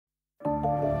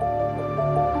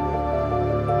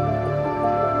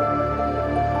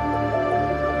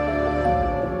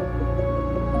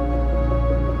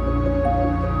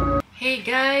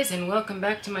Hey guys, and welcome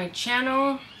back to my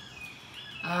channel.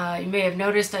 You may have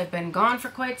noticed I've been gone for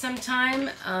quite some time.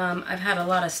 I've had a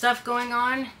lot of stuff going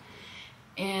on,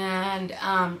 and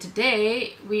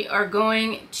today we are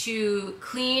going to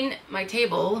clean my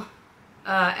table.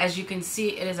 As you can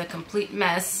see, it is a complete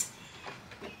mess.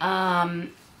 I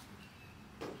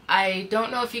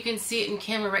don't know if you can see it in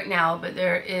camera right now, but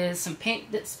there is some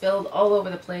paint that spilled all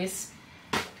over the place.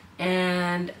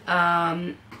 And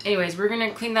anyways, we're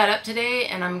gonna clean that up today,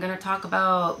 and I'm gonna talk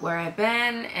about where I've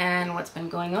been and what's been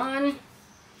going on.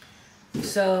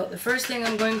 So the first thing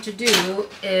I'm going to do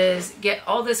is get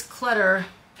all this clutter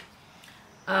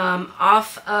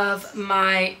off of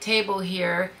my table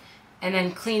here, and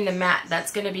then clean the mat.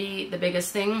 That's gonna be the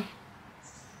biggest thing.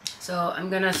 So I'm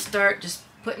gonna start just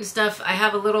putting stuff. I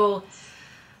have a little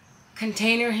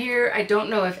container here. I don't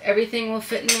know if everything will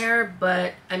fit in there,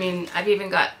 but I mean, I've even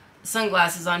got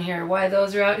sunglasses on here. Why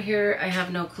those are out here, I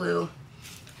have no clue.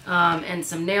 And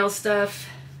some nail stuff.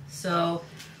 So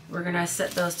we're gonna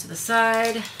set those to the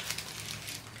side,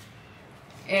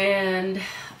 and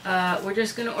we're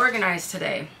just gonna organize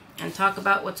today and talk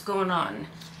about what's going on.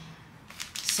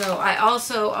 So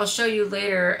I'll show you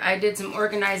later, I did some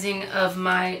organizing of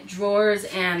my drawers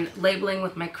and labeling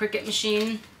with my Cricut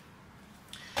machine.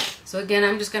 So again,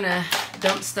 I'm just gonna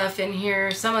dump stuff in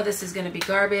here. Some of this is gonna be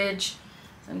garbage.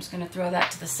 So I'm just going to throw that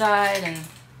to the side and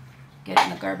get it in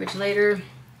the garbage later.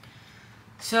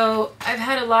 So I've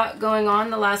had a lot going on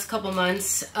the last couple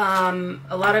months. A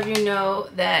lot of you know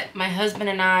that my husband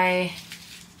and I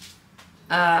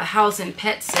house and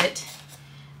pet sit,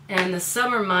 and the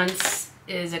summer months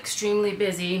is extremely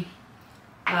busy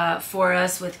for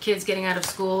us, with kids getting out of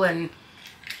school and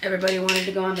everybody wanting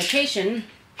to go on vacation.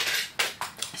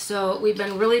 So we've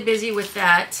been really busy with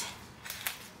that,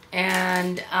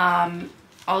 and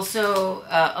also,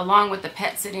 along with the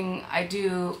pet sitting, I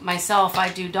do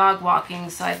dog walking,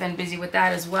 so I've been busy with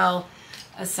that as well,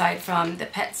 aside from the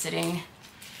pet sitting.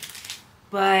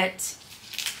 But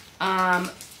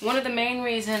one of the main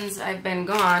reasons I've been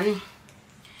gone,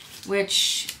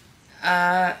 which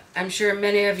I'm sure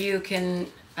many of you can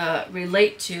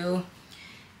relate to,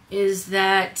 is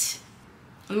that,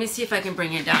 let me see if I can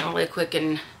bring it down really quick.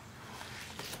 And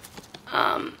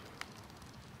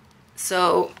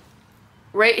so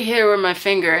right here where my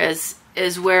finger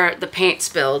is where the paint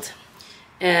spilled.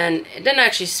 And it didn't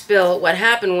actually spill. What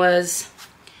happened was,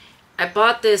 I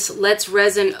bought this Let's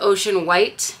Resin Ocean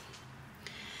White,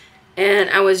 and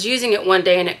I was using it one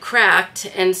day and it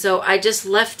cracked, and so I just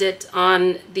left it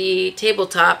on the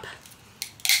tabletop,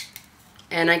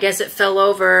 and I guess it fell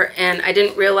over, and I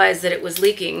didn't realize that it was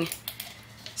leaking.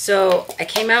 So I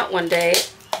came out one day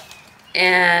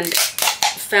and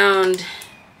found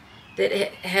that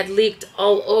it had leaked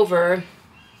all over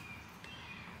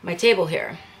my table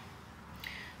here.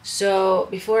 So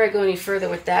before I go any further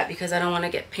with that, because I don't want to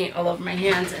get paint all over my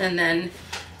hands and then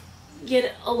get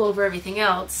it all over everything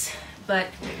else, but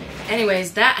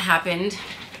anyways, that happened.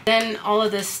 Then all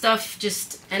of this stuff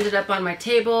just ended up on my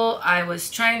table. I was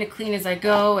trying to clean as I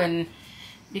go, and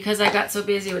because I got so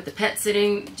busy with the pet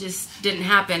sitting, it just didn't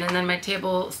happen. And then my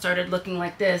table started looking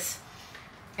like this,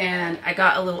 and I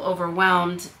got a little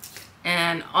overwhelmed.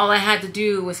 And all I had to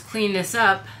do was clean this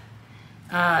up,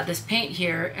 this paint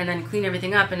here, and then clean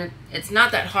everything up. And it's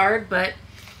not that hard, but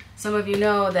some of you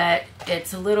know that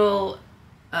it's a little,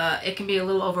 it can be a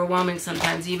little overwhelming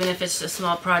sometimes, even if it's a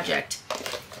small project.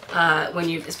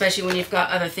 Especially when you've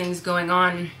got other things going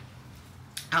on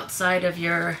outside of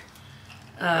your,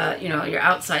 your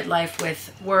outside life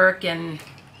with work and,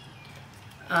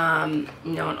 and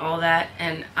all that.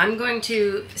 And I'm going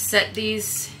to set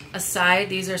these aside.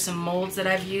 These are some molds that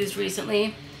I've used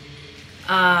recently.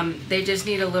 They just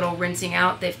need a little rinsing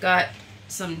out. They've got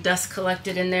some dust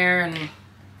collected in there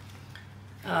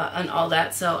and all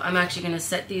that. So I'm actually going to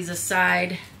set these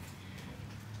aside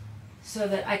so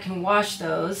that I can wash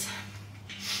those.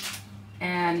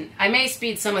 And I may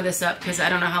speed some of this up because I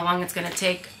don't know how long it's going to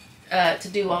take to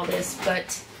do all this,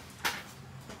 but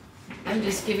I'm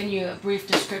just giving you a brief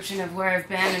description of where I've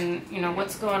been and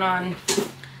what's going on.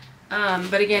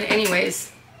 But again,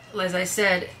 anyways, as I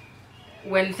said,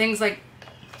 when things like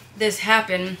this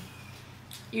happen,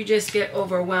 you just get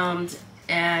overwhelmed,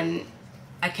 and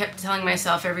I kept telling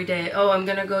myself every day, oh, I'm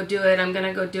gonna go do it, I'm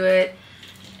gonna go do it,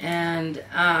 and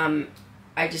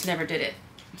I just never did it.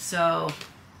 So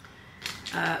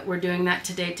we're doing that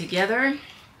today together,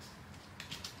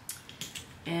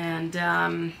 and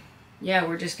yeah,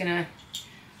 we're just gonna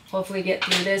hopefully get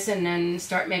through this and then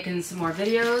start making some more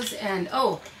videos. And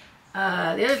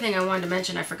the other thing I wanted to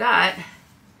mention, I forgot.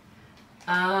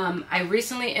 I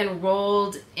recently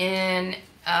enrolled in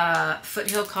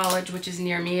Foothill College, which is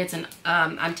near me. It's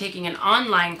I'm taking an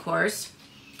online course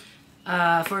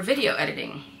for video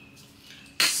editing.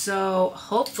 So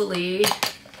hopefully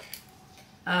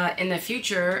in the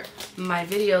future my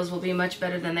videos will be much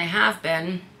better than they have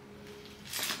been,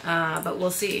 but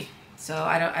we'll see. So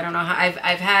I don't know how.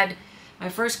 I've had my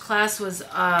first class was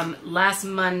last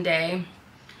Monday,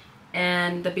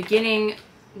 and the beginning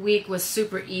week was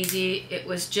super easy. It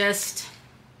was just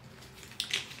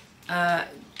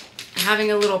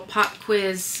having a little pop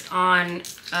quiz on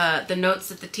the notes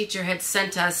that the teacher had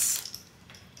sent us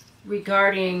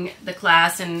regarding the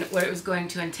class and what it was going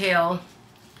to entail.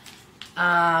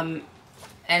 And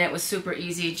it was super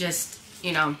easy, just,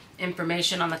 you know,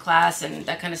 information on the class and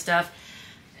that kind of stuff.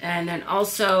 And then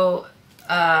also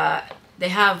they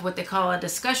have what they call a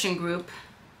discussion group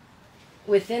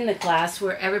within the class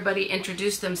where everybody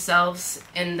introduced themselves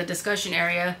in the discussion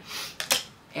area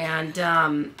and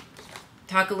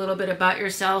talk a little bit about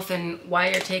yourself and why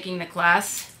you're taking the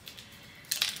class.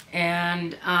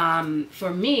 And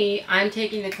for me, I'm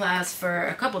taking the class for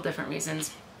a couple different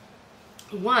reasons.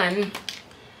 One,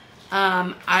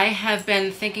 I have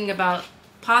been thinking about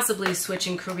possibly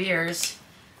switching careers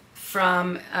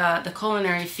from the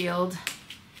culinary field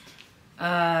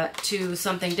to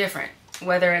something different.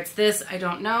 Whether it's this, I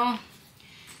don't know,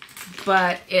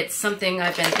 but it's something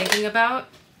I've been thinking about.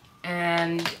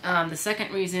 And the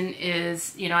second reason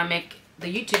is, you know, I make the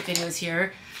YouTube videos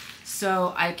here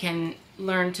so I can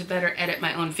learn to better edit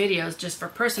my own videos just for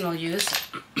personal use.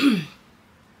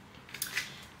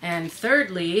 And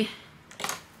thirdly,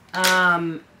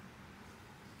 I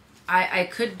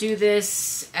could do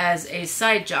this as a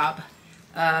side job,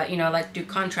 you know, like do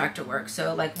contractor work.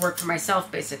 So like work for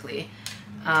myself, basically,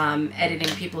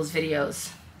 editing people's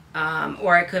videos.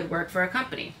 Or I could work for a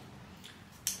company.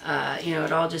 You know,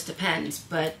 it all just depends.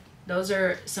 But those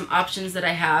are some options that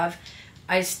I have.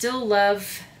 I still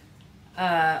love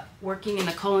working in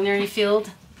the culinary field.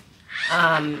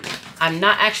 I'm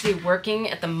not actually working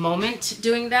at the moment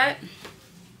doing that.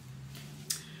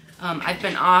 I've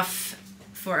been off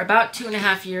for about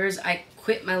 2.5 years. I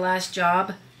quit my last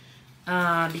job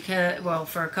because, well,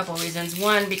 for a couple of reasons.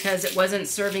 One, because it wasn't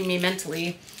serving me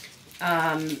mentally.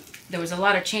 There was a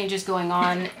lot of changes going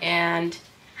on and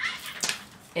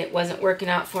it wasn't working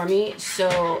out for me.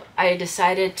 So I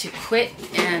decided to quit,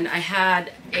 and I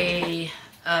had a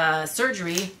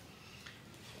surgery.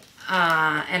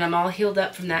 And I'm all healed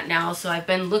up from that now. So I've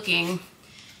been looking,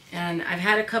 and I've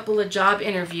had a couple of job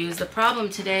interviews. The problem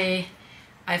today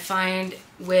I find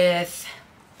with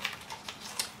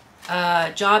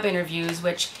job interviews,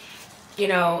 which, you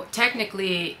know,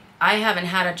 technically I haven't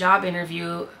had a job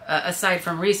interview aside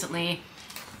from recently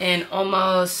in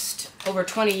almost over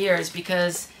 20 years,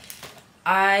 because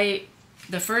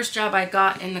the first job I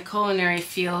got in the culinary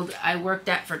field I worked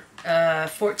at for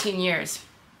 14 years.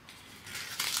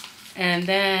 And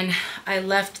then I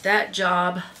left that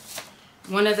job.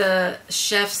 One of the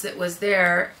chefs that was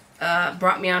there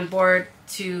brought me on board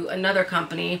to another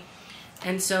company.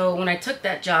 And so when I took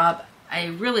that job, I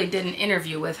really didn't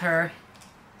interview with her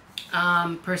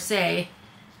per se,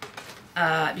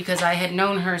 because I had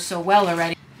known her so well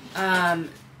already.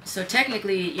 So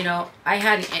technically, you know, I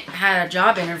hadn't had a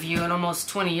job interview in almost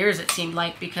 20 years, it seemed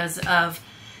like, because of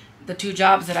the 2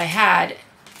 jobs that I had.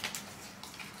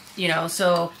 You know,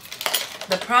 so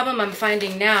the problem I'm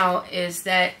finding now is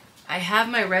that I have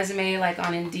my resume like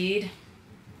on Indeed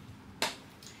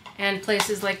and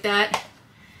places like that,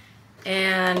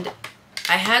 and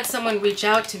I had someone reach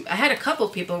out to me. I had a couple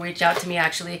people reach out to me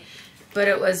actually, but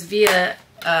it was via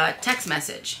text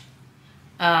message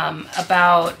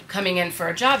about coming in for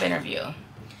a job interview.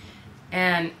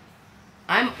 And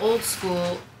I'm old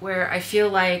school, where I feel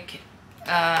like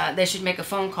they should make a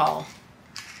phone call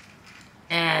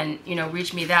and, you know,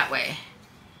 reach me that way.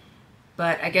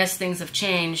 But I guess things have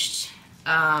changed,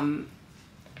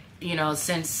 you know,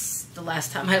 since the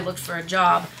last time I looked for a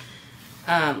job.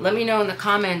 Let me know in the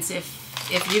comments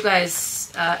if you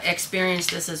guys experienced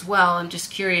this as well. I'm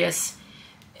just curious,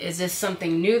 is this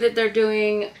something new that they're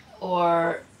doing,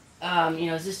 or, you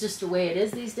know, is this just the way it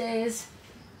is these days?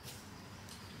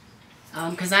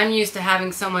 Because I'm used to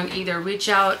having someone either reach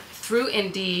out through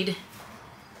Indeed,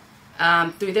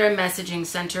 through their messaging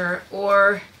center,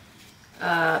 or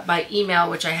by email,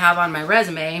 which I have on my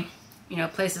resume, you know,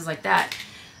 places like that.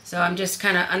 So I'm just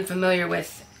kind of unfamiliar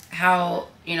with how,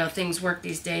 you know, things work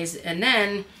these days. And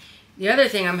then the other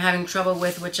thing I'm having trouble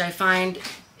with, which I find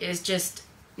is just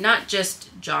not just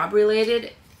job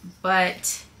related,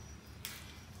 but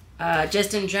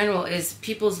just in general, is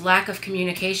people's lack of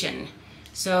communication.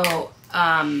 So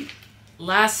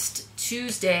last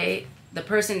Tuesday, the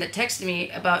person that texted me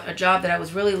about a job that I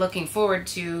was really looking forward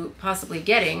to possibly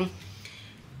getting,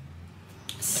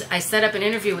 I set up an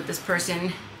interview with this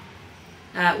person.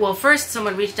 Well, first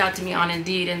someone reached out to me on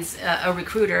Indeed, and a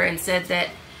recruiter, and said that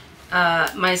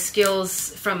my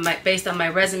skills based on my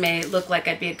resume looked like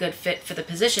I'd be a good fit for the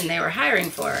position they were hiring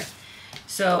for.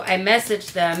 So I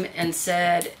messaged them and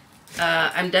said,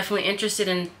 I'm definitely interested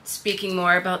in speaking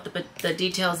more about the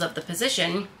details of the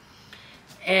position.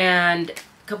 And a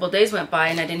couple of days went by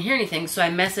and I didn't hear anything. So I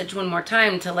messaged one more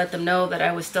time to let them know that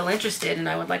I was still interested and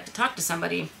I would like to talk to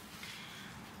somebody.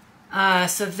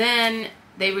 So then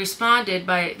they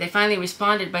finally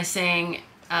responded by saying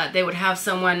they would have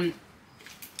someone,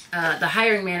 the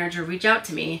hiring manager, reach out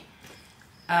to me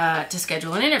to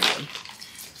schedule an interview.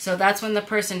 So that's when the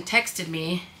person texted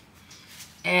me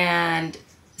and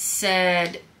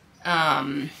said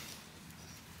that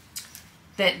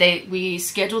we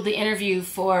scheduled the interview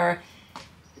for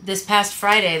this past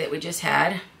Friday that we just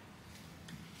had,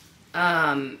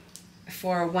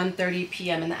 for 1:30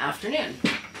 p.m. in the afternoon.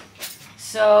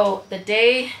 So the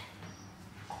day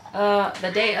of,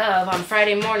 on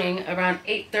Friday morning, around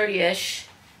 8:30ish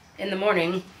in the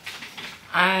morning,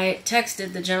 I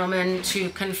texted the gentleman to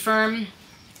confirm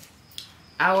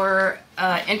our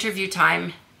interview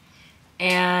time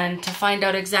and to find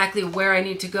out exactly where I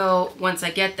need to go once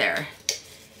I get there.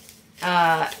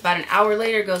 About an hour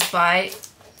later goes by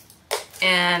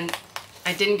and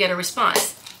I didn't get a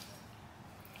response.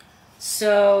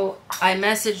 So I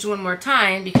messaged one more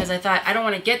time because I thought I don't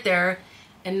want to get there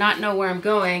and not know where I'm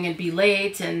going and be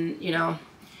late, and you know,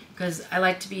 because I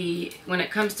like to be, when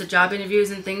it comes to job interviews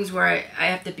and things where I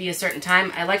have to be a certain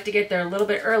time, I like to get there a little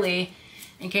bit early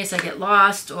in case I get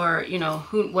lost or, you know,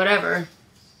 whatever.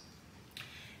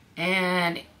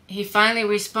 And he finally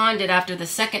responded after the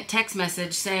second text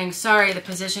message saying, sorry, the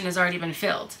position has already been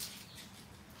filled.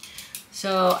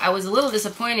 So I was a little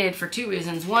disappointed for two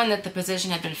reasons. One, that the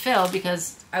position had been filled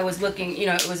because I was looking, you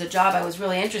know, it was a job I was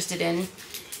really interested in.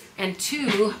 And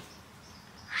two,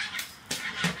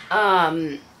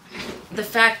 the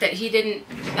fact that he didn't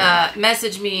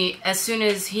message me as soon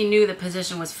as he knew the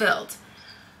position was filled.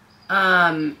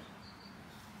 And,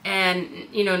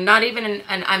 you know, not even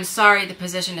an I'm sorry the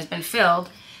position has been filled.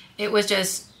 It was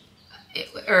just,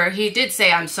 or he did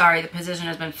say I'm sorry the position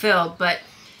has been filled, but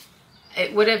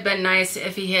it would have been nice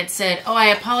if he had said, oh, I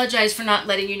apologize for not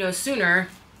letting you know sooner,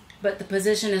 but the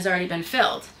position has already been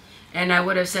filled. And I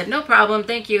would have said, no problem,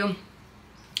 thank you.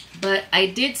 But I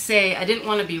did say, I didn't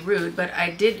want to be rude, but I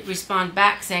did respond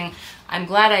back saying, I'm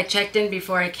glad I checked in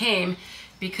before I came,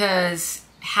 because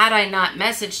had I not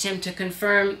messaged him to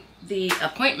confirm the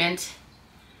appointment,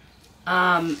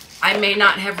 I may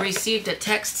not have received a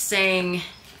text saying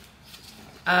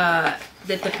that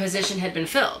the position had been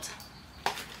filled.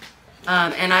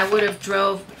 And I would have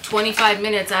drove 25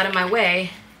 minutes out of my way,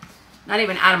 not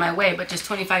even out of my way, but just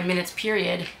 25 minutes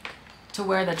period to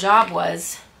where the job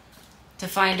was to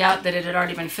find out that it had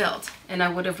already been filled. And I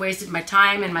would have wasted my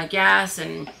time and my gas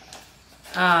and,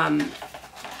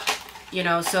 you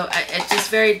know, so it's just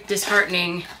very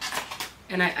disheartening.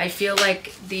 And I feel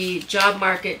like the job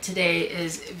market today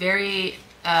is very,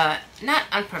 not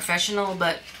unprofessional,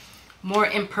 but more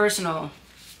impersonal.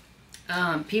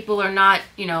 People are not,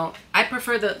 you know, I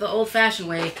prefer the old-fashioned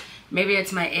way. Maybe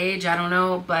it's my age, I don't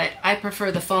know, but I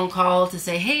prefer the phone call to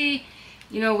say, hey,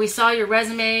 you know, we saw your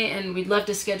resume and we'd love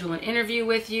to schedule an interview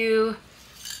with you.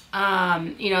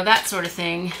 You know, that sort of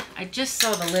thing. I just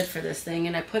saw the lid for this thing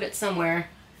and I put it somewhere.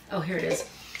 Oh, here it is.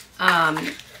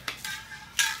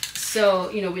 So,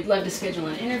 you know, we'd love to schedule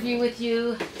an interview with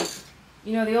you.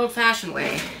 You know, the old-fashioned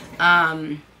way.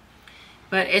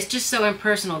 But it's just so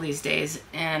impersonal these days.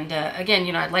 And again,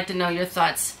 you know, I'd like to know your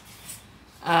thoughts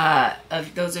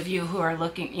of those of you who are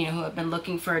looking, you know, who have been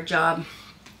looking for a job.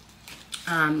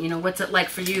 You know, what's it like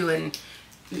for you? And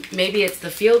maybe it's the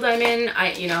field I'm in.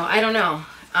 You know, I don't know.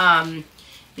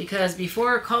 Because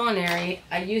before culinary,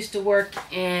 I used to work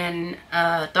in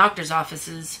doctor's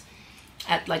offices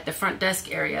at like the front desk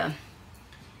area.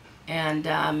 And,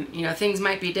 you know, things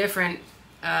might be different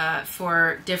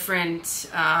for different,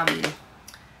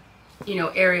 you know,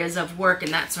 areas of work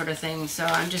and that sort of thing. So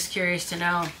I'm just curious to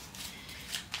know.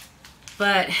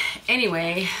 But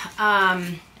anyway,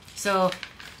 so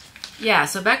yeah,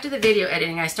 so back to the video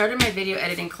editing. I started my video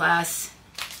editing class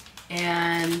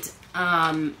and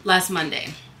last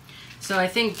Monday. So I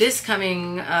think this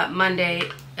coming Monday,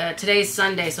 today's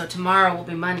Sunday, so tomorrow will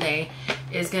be Monday,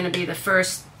 is going to be the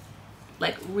first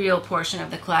like real portion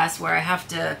of the class where I have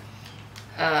to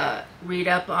read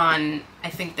up on, I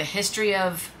think, the history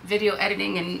of video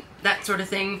editing and that sort of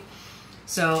thing.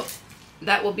 So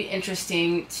that will be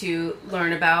interesting to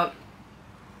learn about.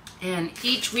 And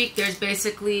each week there's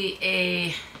basically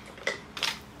a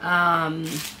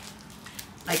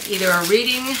like either a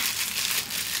reading,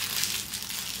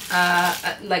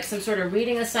 like some sort of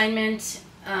reading assignment.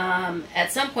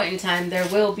 At some point in time there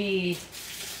will be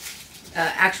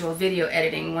actual video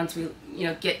editing once we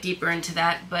get deeper into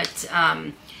that, but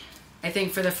I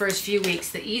think for the first few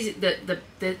weeks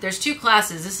there's 2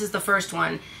 classes. This is the first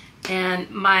one, and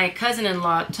my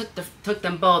cousin-in-law took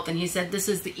them both, and he said this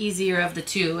is the easier of the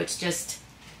 2. It's just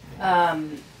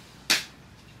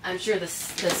I'm sure the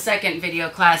second video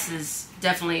class is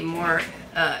definitely more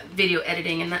video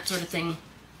editing and that sort of thing.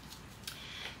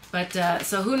 But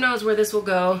so who knows where this will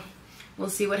go. We'll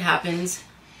see what happens.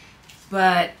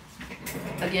 But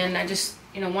again, I just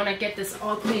want to get this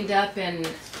all cleaned up and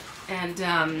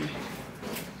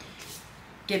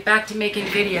get back to making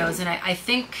videos. And I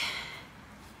think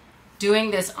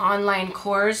doing this online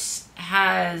course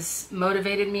has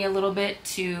motivated me a little bit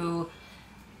to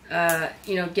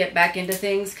get back into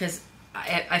things, because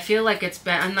I feel like it's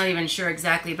been, I'm not even sure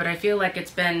exactly, but I feel like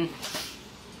it's been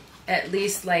at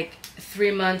least like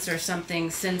 3 months or something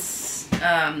since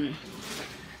I've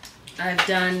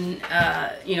done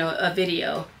a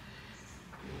video.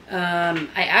 I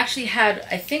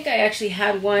think I actually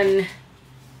had one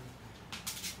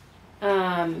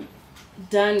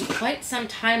done quite some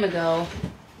time ago,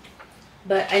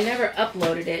 but I never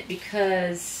uploaded it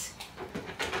because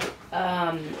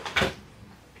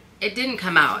it didn't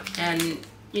come out. And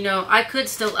I could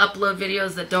still upload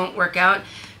videos that don't work out,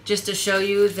 just to show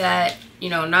you that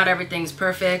not everything's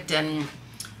perfect. And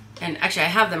actually I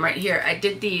have them right here. I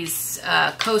did these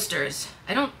coasters.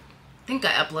 I don't think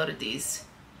I uploaded these.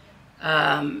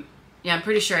 Yeah, I'm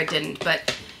pretty sure I didn't,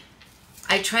 but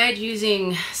I tried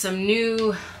using some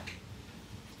new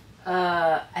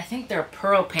I think they're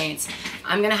pearl paints.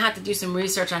 I'm gonna have to do some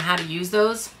research on how to use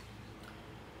those,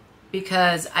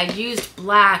 because I used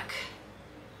black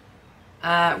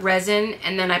resin,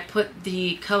 and then I put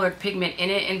the colored pigment in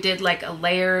it and did like a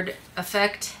layered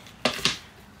effect.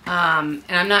 And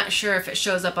I'm not sure if it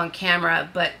shows up on camera,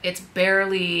 but it's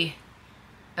barely,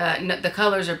 the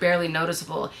colors are barely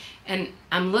noticeable. And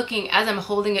I'm looking, as I'm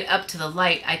holding it up to the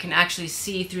light, I can actually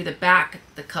see through the back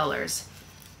the colors.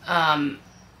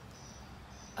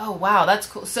 Oh wow, that's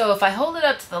cool. So if I hold it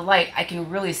up to the light, I can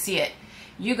really see it.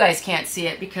 You guys can't see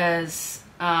it because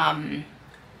my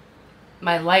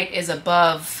light is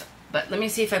above, but let me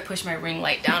see if I push my ring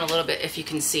light down a little bit if you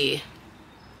can see.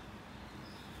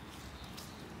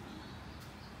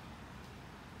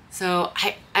 So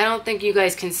I don't think you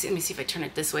guys can see. Let me see if I turn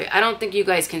it this way. I don't think you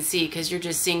guys can see because you're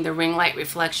just seeing the ring light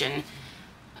reflection.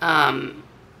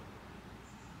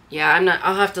 Yeah,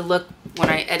 I'll have to look when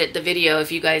I edit the video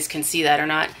if you guys can see that or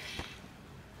not.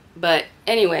 But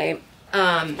anyway,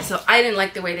 so I didn't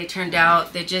like the way they turned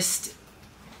out. They just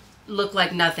look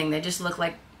like nothing. They just look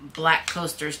like black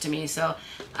coasters to me, so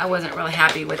I wasn't really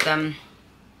happy with them.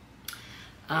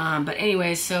 But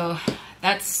anyway, so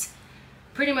that's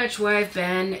pretty much where I've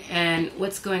been and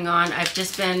what's going on. I've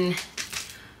just been,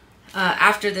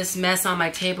 after this mess on my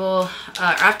table,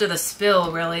 after the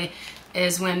spill really,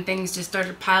 is when things just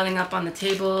started piling up on the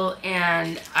table,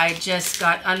 and I just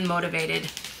got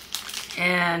unmotivated.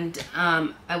 And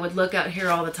I would look out here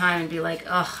all the time and be like,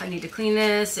 oh, I need to clean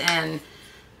this, and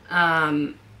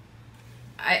I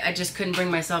just couldn't bring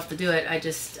myself to do it. I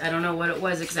don't know what it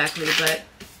was exactly, but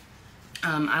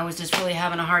I was just really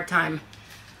having a hard time.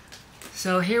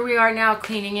 So here we are now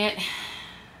cleaning it,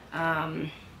 and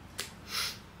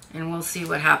we'll see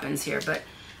what happens here. But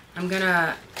I'm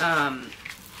gonna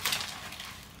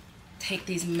take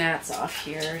these mats off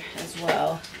here as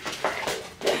well.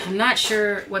 I'm not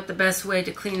sure what the best way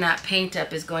to clean that paint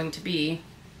up is going to be.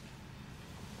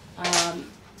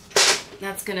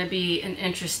 That's going to be an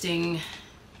interesting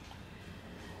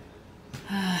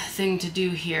thing to do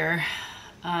here.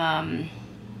 I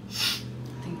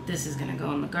think this is going to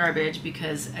go in the garbage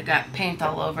because I got paint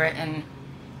all over it, and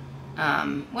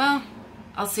well,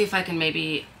 I'll see if I can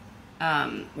maybe,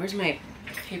 where's my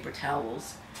paper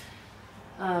towels?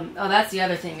 Oh, that's the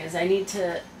other thing, is I need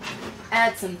to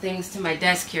add some things to my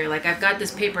desk here. Like, I've got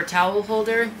this paper towel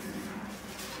holder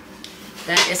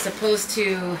that is supposed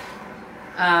to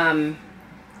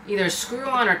either screw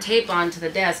on or tape on to the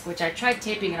desk, which I tried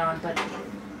taping it on, but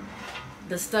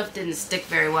the stuff didn't stick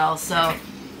very well, so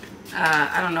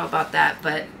I don't know about that.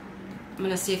 But I'm going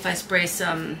to see if I spray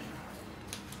some,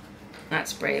 not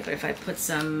spray, but if I put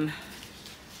some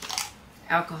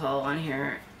alcohol on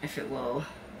here, if it'll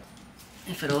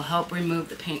help remove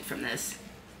the paint from this.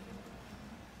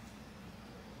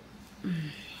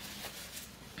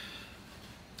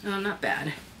 Oh, not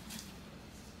bad.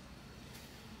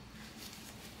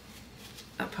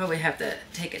 I'll probably have to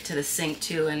take it to the sink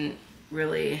too and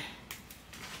really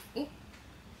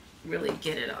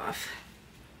get it off.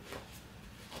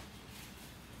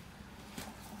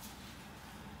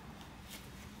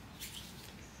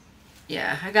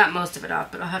 Yeah, I got most of it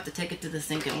off, but I'll have to take it to the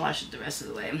sink and wash it the rest of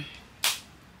the way.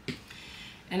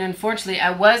 And unfortunately,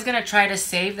 I was going to try to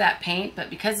save that paint, but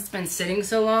because it's been sitting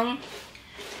so long,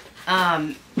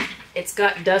 it's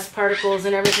got dust particles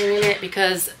and everything in it,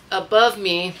 because above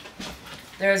me,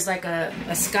 there's like a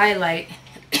skylight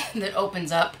that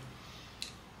opens up.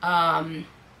 And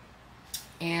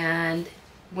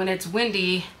when it's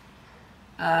windy,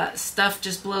 stuff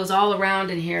just blows all around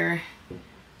in here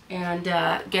and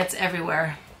gets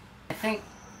everywhere. I think,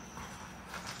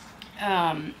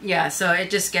 yeah, so it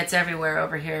just gets everywhere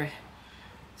over here.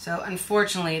 So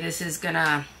unfortunately, this is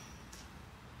gonna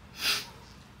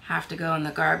have to go in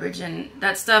the garbage. And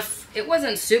that stuff, it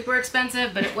wasn't super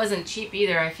expensive, but it wasn't cheap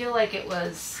either. I feel like it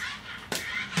was,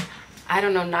 I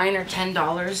don't know, $9 or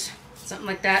 $10, something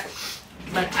like that.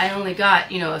 But I only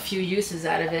got, you know, a few uses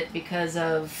out of it because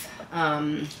of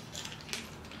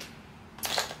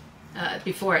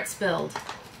before it spilled.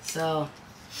 So,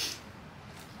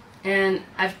 and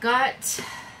I've got,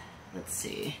 let's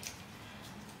see,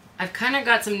 I've kind of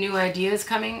got some new ideas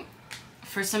coming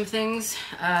for some things,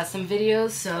 some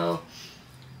videos, so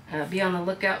be on the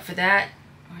lookout for that.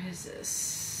 What is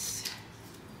this?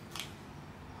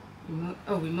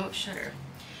 Remote shutter.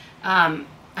 I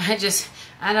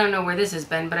don't know where this has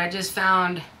been, but I just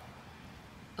found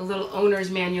a little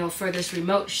owner's manual for this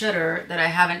remote shutter that I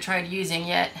haven't tried using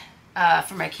yet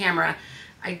for my camera.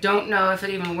 I don't know if it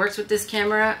even works with this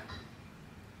camera.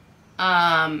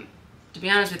 To be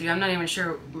honest with you, I'm not even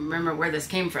sure, remember where this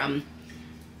came from.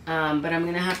 But I'm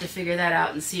going to have to figure that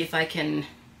out and see if I can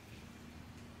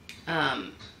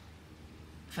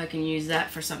use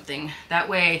that for something. That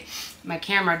way my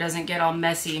camera doesn't get all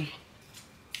messy,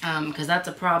 because that's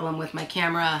a problem with my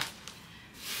camera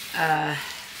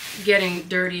getting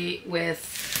dirty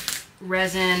with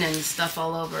resin and stuff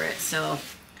all over it. So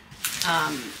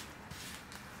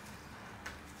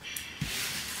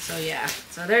yeah,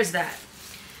 so there's that.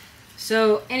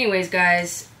 So anyways,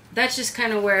 guys, that's just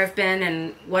kind of where I've been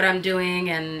and what I'm doing,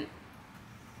 and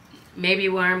maybe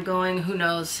where I'm going, who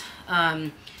knows.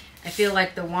 I feel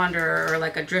like the wanderer, or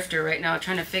like a drifter right now,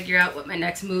 trying to figure out what my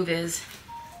next move is.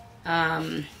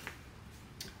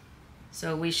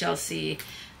 So we shall see.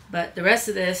 But the rest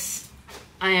of this,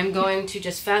 I am going to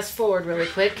just fast forward really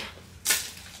quick,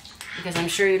 because I'm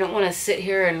sure you don't want to sit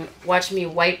here and watch me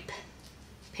wipe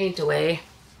paint away.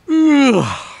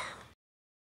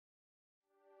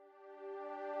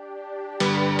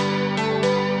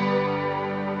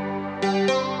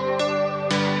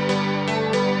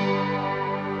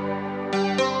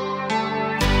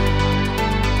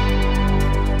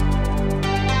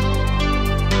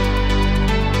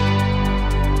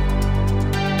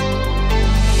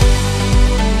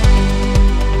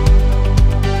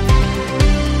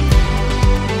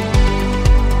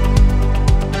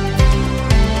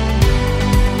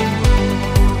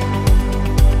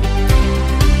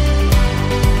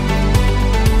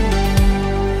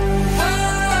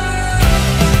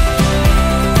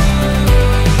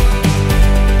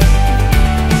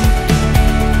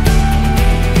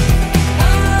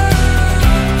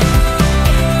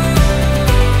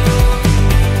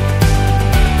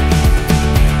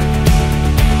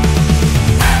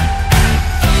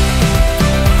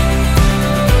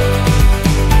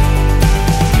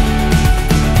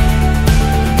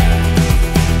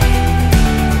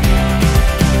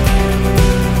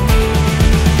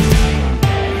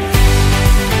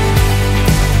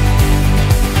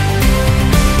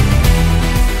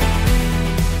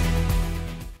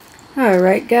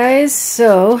 Alright guys,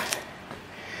 so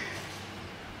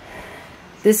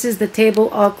this is the table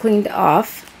all cleaned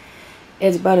off.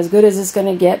 It's about as good as it's going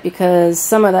to get, because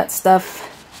some of that stuff,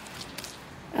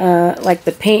 like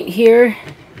the paint here,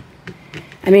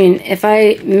 I mean, if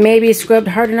I maybe scrubbed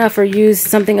hard enough or used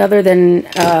something other than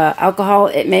alcohol,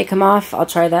 it may come off. I'll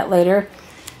try that later.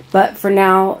 But for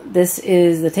now, this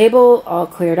is the table all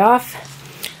cleared off.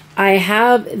 I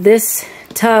have this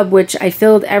tub, which I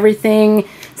filled everything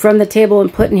from the table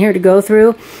and put in here to go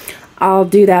through. I'll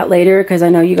do that later, because I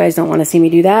know you guys don't want to see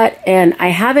me do that. And I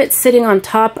have it sitting on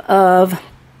top of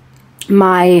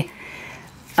my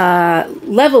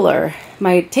leveler,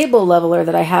 my table leveler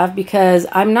that I have, because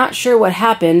I'm not sure what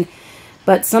happened,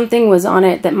 but something was on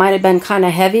it that might have been kind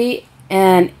of heavy,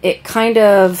 and it kind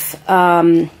of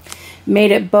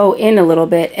made it bow in a little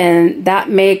bit, and that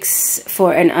makes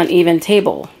for an uneven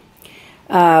table.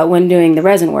 when doing the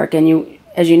resin work. And you,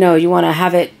 as you know, you want to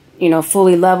have it, you know,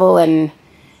 fully level, and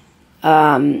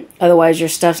otherwise your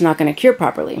stuff's not going to cure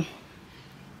properly.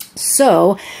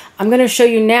 So I'm going to show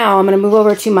you now. I'm going to move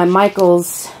over to my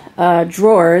Michaels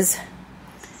drawers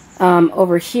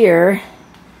over here.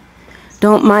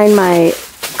 Don't mind my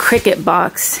Cricut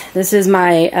box. This is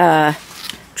my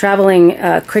traveling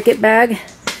Cricut bag.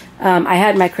 I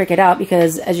had my Cricut out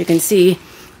because, as you can see,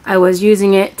 I was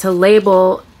using it to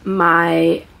label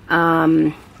my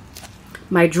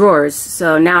my drawers.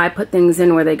 So now I put things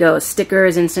in where they go: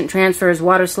 stickers, instant transfers,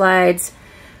 water slides,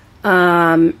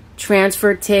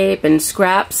 transfer tape, and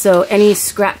scraps. So any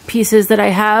scrap pieces that I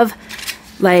have,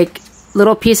 like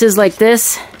little pieces like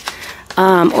this,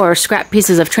 or scrap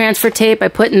pieces of transfer tape, I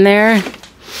put in there.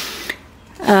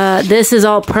 This is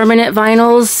all permanent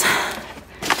vinyls.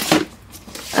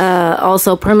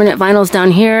 Also permanent vinyls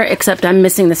down here, except I'm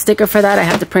missing the sticker for that. I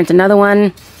have to print another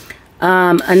one.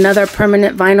 Another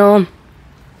permanent vinyl.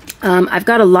 I've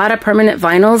got a lot of permanent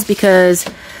vinyls because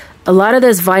a lot of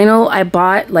this vinyl I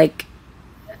bought like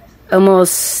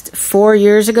almost 4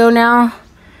 years ago now,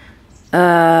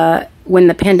 when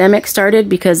the pandemic started,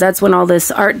 because that's when all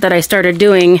this art that I started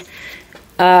doing,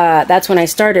 that's when I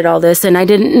started all this, and I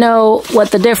didn't know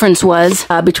what the difference was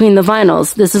between the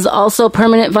vinyls. This is also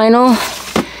permanent vinyl,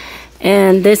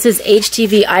 and this is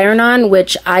HTV iron-on,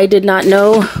 which I did not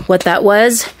know what that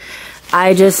was.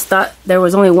 I just thought there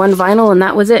was only one vinyl and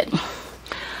that was it.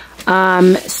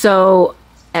 So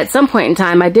at some point in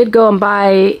time, I did go and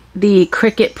buy the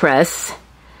Cricut press.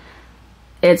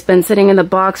 It's been sitting in the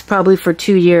box probably for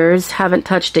 2 years. Haven't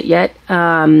touched it yet.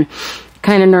 Kind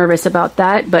of nervous about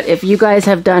that. But if you guys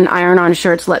have done iron-on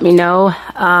shirts, let me know.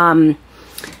 Yeah,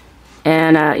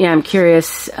 I'm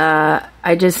curious.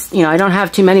 I just, you know, I don't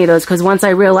have too many of those because once I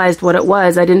realized what it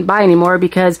was, I didn't buy anymore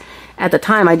because at the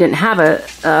time I didn't have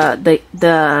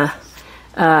the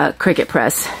Cricut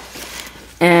press.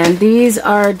 And these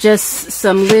are just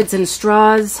some lids and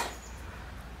straws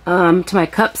to my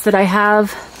cups that I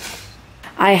have.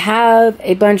 I have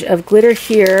a bunch of glitter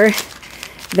here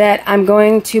that I'm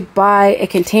going to buy a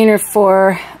container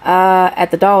for at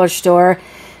the dollar store.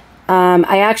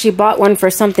 I actually bought one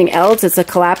for something else. It's a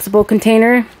collapsible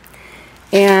container.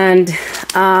 And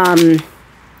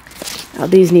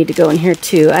these need to go in here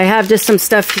too. I have just some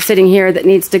stuff sitting here that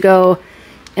needs to go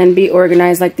and be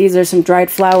organized. Like these are some dried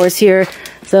flowers here.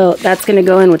 So that's going to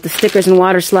go in with the stickers and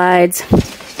water slides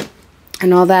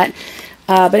and all that.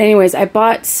 But anyways, I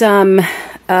bought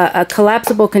a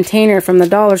collapsible container from the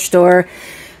dollar store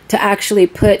to actually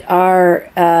put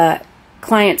our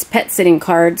clients' pet sitting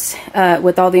cards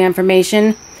with all the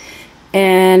information.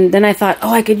 And then I thought,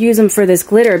 oh, I could use them for this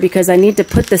glitter because I need to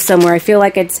put this somewhere. I feel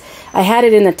like I had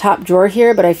it in the top drawer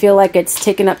here, but I feel like it's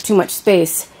taking up too much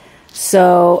space.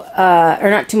 So, or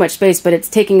not too much space, but it's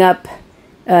taking up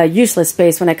useless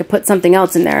space when I could put something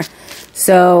else in there.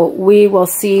 So we will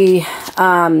see, you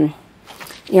know,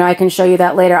 I can show you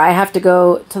that later. I have to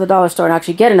go to the dollar store and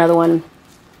actually get another one.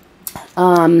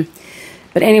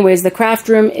 But anyways, the craft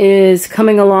room is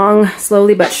coming along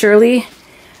slowly but surely.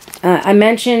 I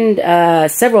mentioned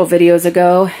several videos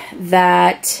ago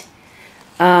that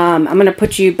I'm going to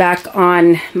put you back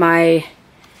on my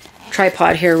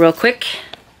tripod here real quick.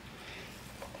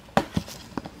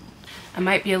 I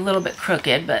might be a little bit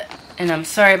crooked, and I'm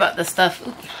sorry about the stuff.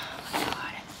 Oops, oh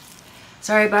God.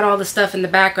 Sorry about all the stuff in the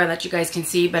background that you guys can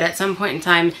see, but at some point in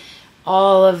time,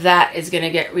 all of that is going to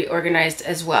get reorganized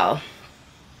as well.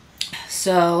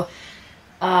 So,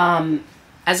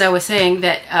 as I was saying,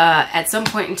 that at some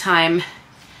point in time,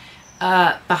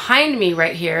 behind me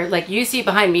right here, like you see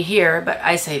behind me here, but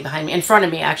I say behind me, in front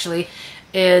of me actually,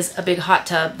 is a big hot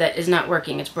tub that is not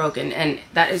working. It's broken, and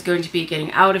that is going to be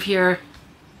getting out of here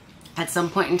at some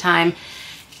point in time.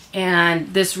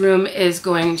 And this room is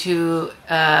going to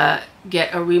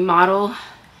get a remodel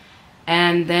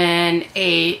and then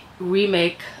a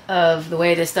remake of the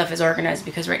way this stuff is organized,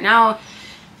 because right now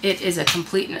it is a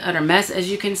complete and utter mess, as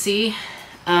you can see.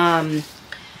 And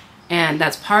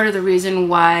that's part of the reason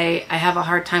why I have a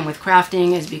hard time with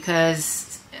crafting, is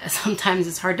because sometimes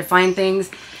it's hard to find things.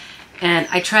 And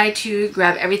I try to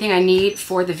grab everything I need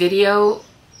for the video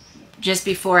just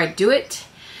before I do it.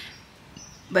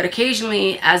 But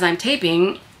occasionally, as I'm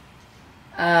taping,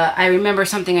 I remember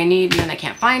something I need and then I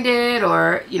can't find it,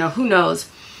 or, you know, who knows.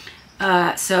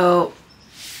 So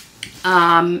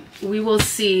we will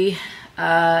see.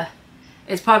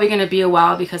 It's probably going to be a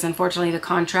while because unfortunately the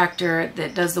contractor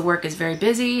that does the work is very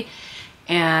busy,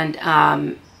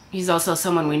 and he's also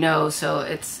someone we know, so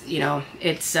it's, you know,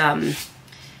 it's and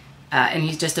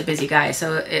he's just a busy guy,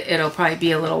 so it'll probably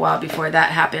be a little while before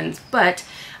that happens. But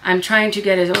I'm trying to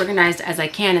get as organized as I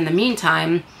can in the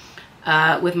meantime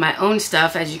with my own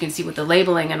stuff, as you can see with the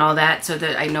labeling and all that, so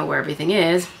that I know where everything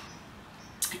is.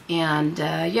 And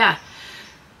yeah,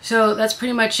 so that's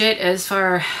pretty much it as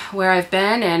far where I've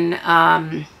been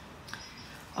and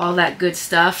all that good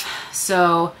stuff.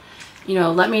 So, you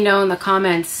know, let me know in the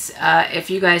comments if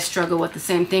you guys struggle with the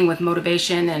same thing with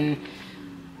motivation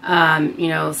and, you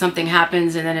know, something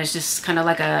happens and then it's just kind of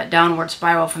like a downward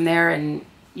spiral from there and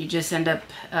you just end up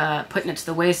putting it to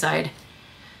the wayside.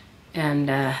 And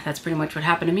that's pretty much what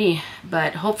happened to me.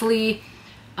 But hopefully,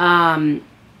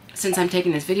 since I'm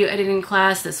taking this video editing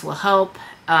class, this will help,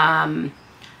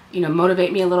 you know,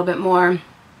 motivate me a little bit more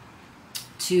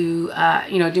to,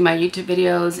 you know, do my YouTube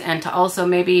videos, and to also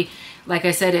maybe, like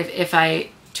I said, if I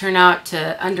turn out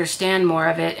to understand more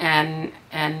of it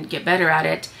and get better at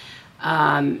it,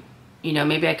 you know,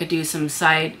 maybe I could do some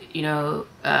side, you know,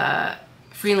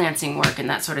 freelancing work and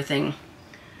that sort of thing.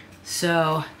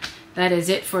 So that is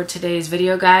it for today's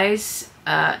video, guys.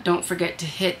 Don't forget to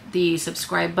hit the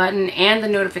subscribe button and the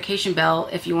notification bell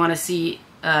if you want to see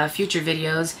future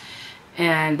videos,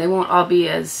 and they won't all be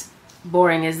as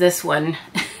boring as this one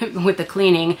with the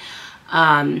cleaning.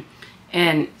 And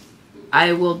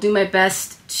I will do my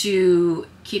best to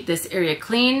keep this area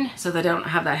clean so that I don't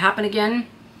have that happen again.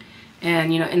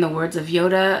 And, you know, in the words of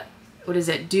Yoda, what is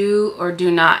it? Do or do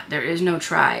not. There is no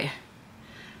try.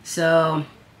 So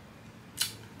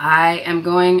I am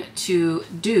going to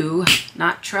do,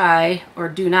 not try or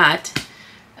do not.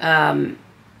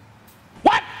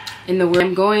 What? In the word,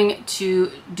 I'm going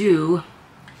to do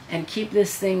and keep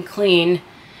this thing clean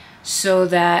so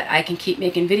that I can keep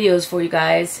making videos for you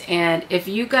guys. And if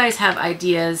you guys have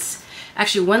ideas,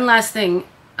 actually one last thing,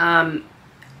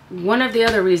 one of the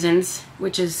other reasons,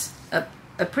 which is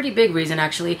a pretty big reason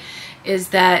actually, is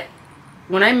that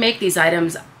when I make these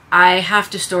items, I have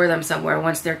to store them somewhere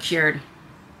once they're cured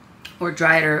or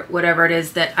dried or whatever it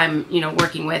is that I'm, you know,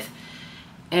 working with.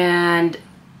 And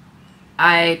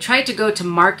I tried to go to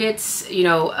markets, you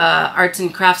know, arts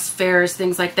and crafts fairs,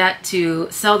 things like that,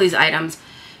 to sell these items.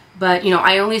 But, you know,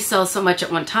 I only sell so much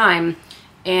at one time,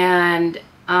 and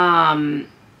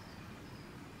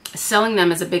selling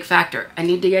them is a big factor. I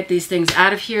need to get these things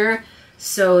out of here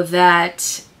so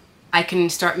that I can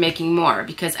start making more,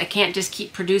 because I can't just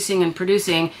keep producing and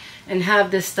producing and have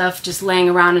this stuff just laying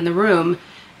around in the room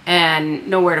and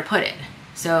nowhere to put it.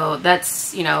 So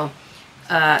that's, you know,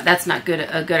 that's not good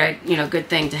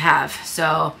thing to have.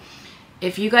 So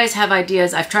if you guys have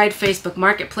ideas, I've tried Facebook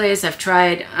Marketplace, I've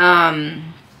tried,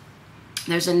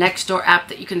 there's a Nextdoor app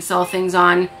that you can sell things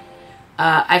on.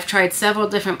 I've tried several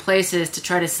different places to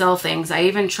try to sell things. I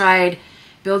even tried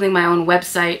building my own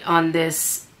website on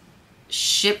this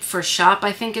Ship for Shop,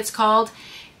 I think it's called,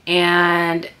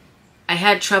 and I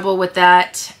had trouble with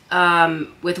that,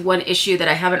 with one issue that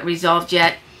I haven't resolved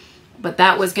yet, but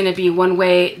that was going to be one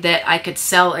way that I could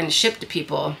sell and ship to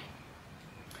people.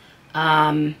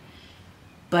 But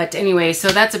anyway, so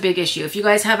that's a big issue. If you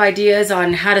guys have ideas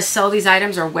on how to sell these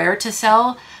items or where to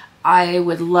sell, I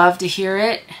would love to hear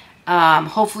it.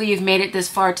 Hopefully you've made it this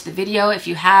far to the video. If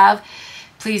you have,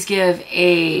 please give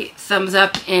a thumbs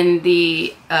up in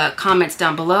the comments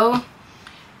down below.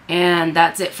 And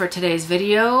that's it for today's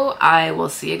video. I will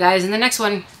see you guys in the next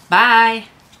one. Bye!